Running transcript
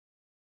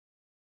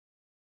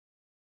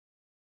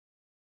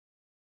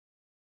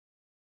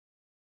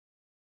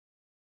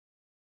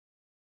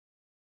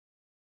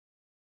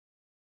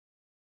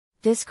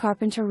This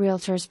Carpenter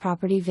Realtors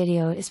property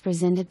video is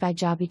presented by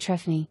Jobea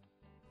Trefny.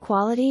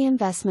 Quality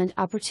investment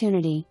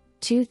opportunity,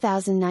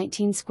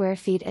 2,019 square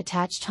feet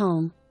attached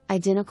home,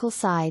 identical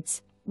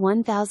sides,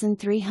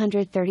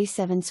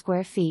 1,337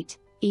 square feet,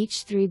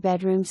 each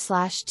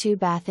 3-bedroom/2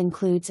 bath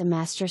includes a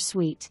master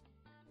suite.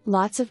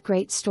 Lots of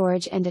great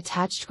storage and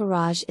attached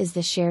garage is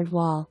the shared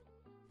wall.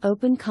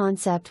 Open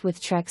concept with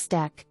Trex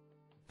deck.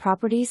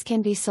 Properties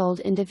can be sold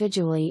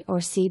individually or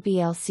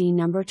CBLC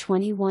number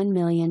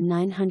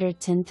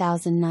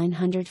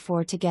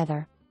 21,910,904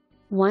 together.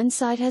 One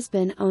side has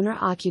been owner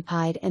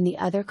occupied and the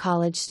other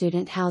college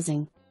student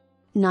housing.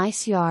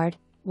 Nice yard,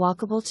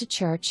 walkable to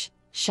church,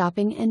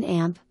 shopping and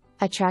AMP,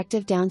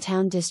 attractive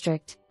downtown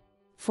district.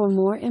 For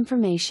more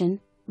information,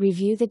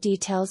 review the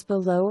details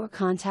below or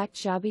contact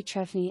Jobea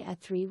Trefny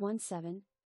at 317